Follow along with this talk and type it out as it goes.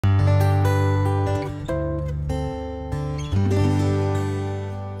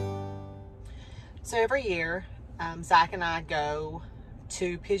So every year, Zach and I go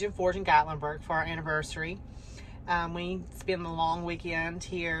to Pigeon Forge in Gatlinburg for our anniversary. We spend a long weekend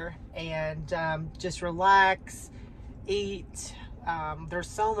here and just relax, eat. There's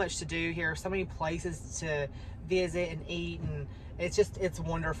so much to do here, so many places to visit and eat, and it's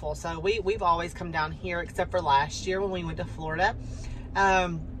wonderful. So we've always come down here, except for last year when we went to Florida.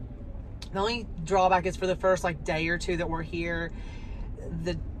 The only drawback is for the first day or two that we're here,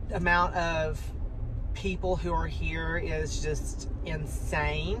 the amount of people who are here is just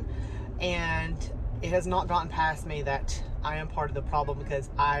insane, and it has not gotten past me that I am part of the problem, because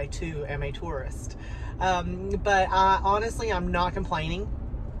I too am a tourist. But honestly, I'm not complaining.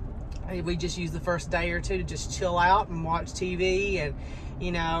 We just use the first day or two to just chill out and watch TV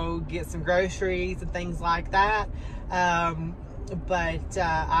and, get some groceries and things like that. But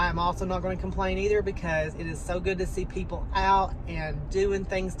I'm also not going to complain either, because it is so good to see people out and doing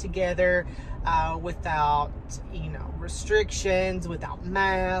things together without, restrictions, without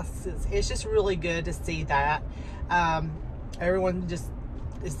masks. It's just really good to see that. Everyone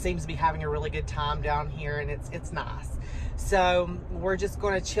it seems to be having a really good time down here, and it's nice. So we're just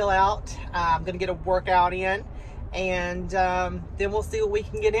going to chill out. I'm going to get a workout in, and then we'll see what we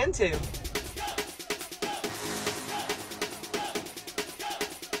can get into.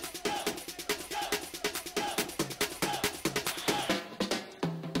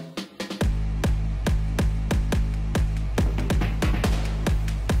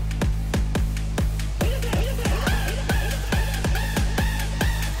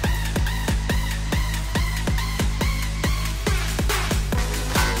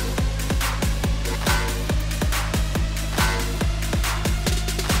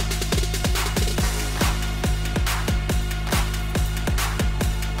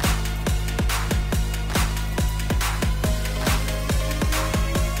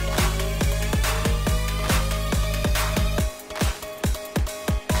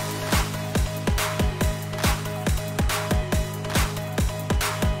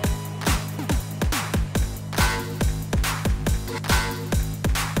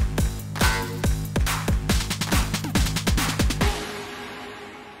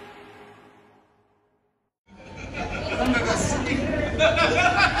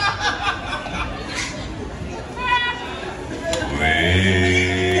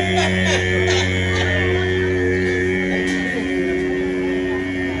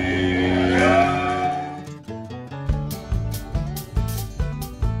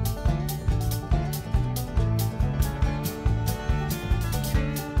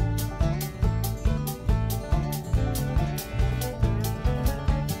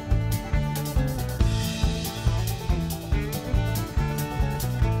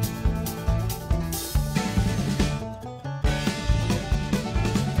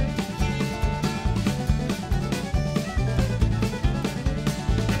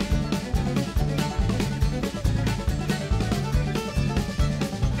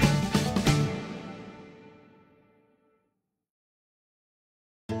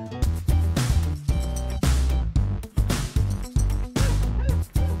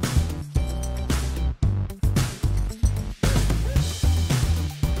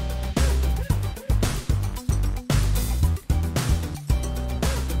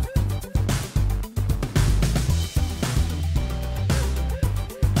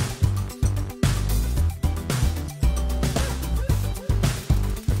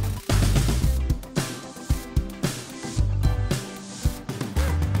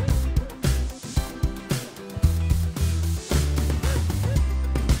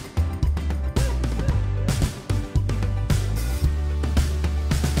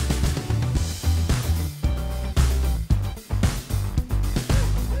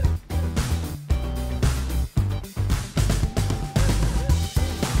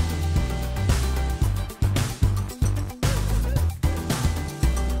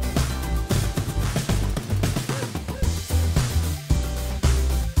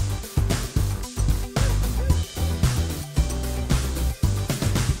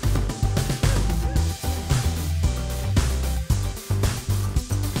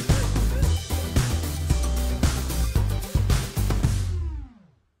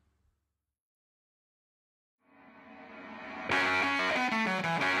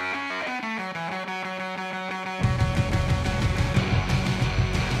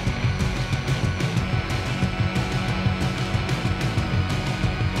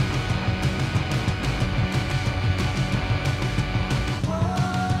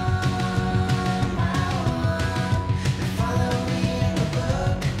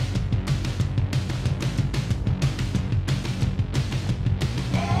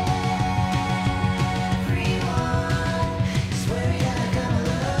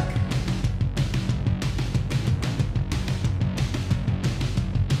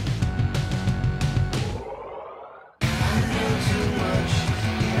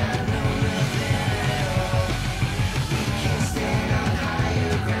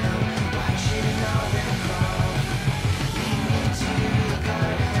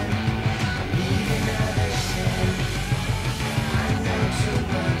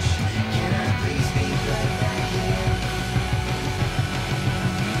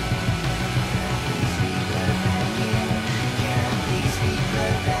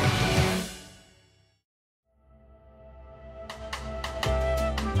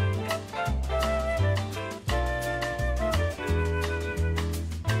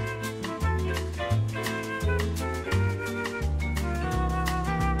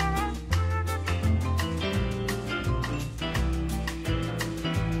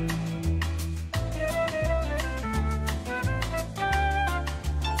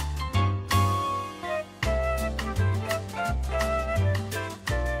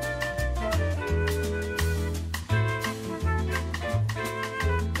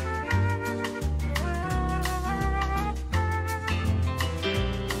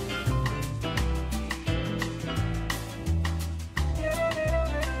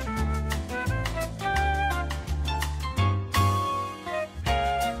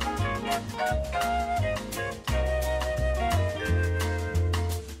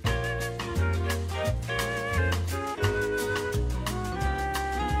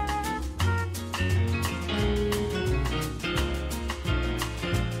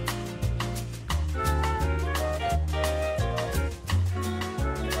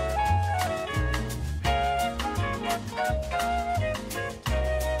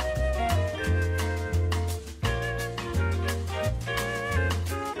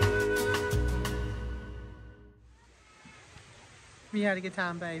 You had a good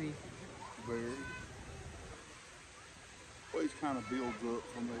time, baby. Very. Always kind of builds up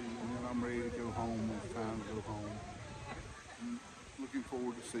for me, and then I'm ready to go home when it's time to go home. I'm looking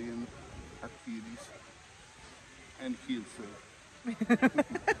forward to seeing our kitties and kids.